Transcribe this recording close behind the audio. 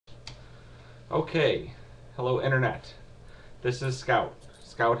Okay, hello Internet. This is Scout.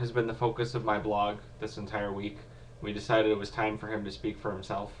 Scout has been the focus of my blog this entire week. We decided it was time for him to speak for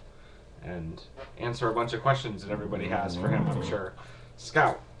himself and answer a bunch of questions that everybody has for him, I'm sure.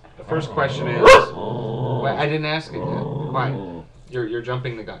 Scout, the first question is... Wait, I didn't ask it yet. Why? You're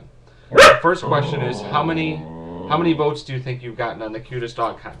jumping the gun. The first question is, how many votes do you think you've gotten on the cutest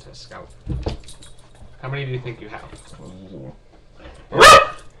dog contest, Scout? How many do you think you have?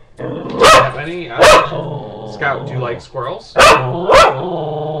 Do you have any? Scout, do you like squirrels?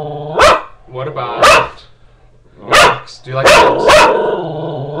 What about ducks? Do you like ducks?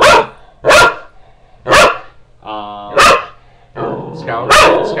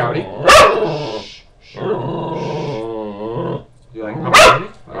 Scouty? Do you like puppy?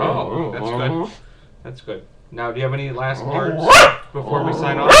 Oh, that's good. That's good. Now, do you have any last words before we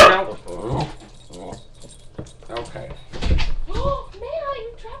sign off, Scout? Okay.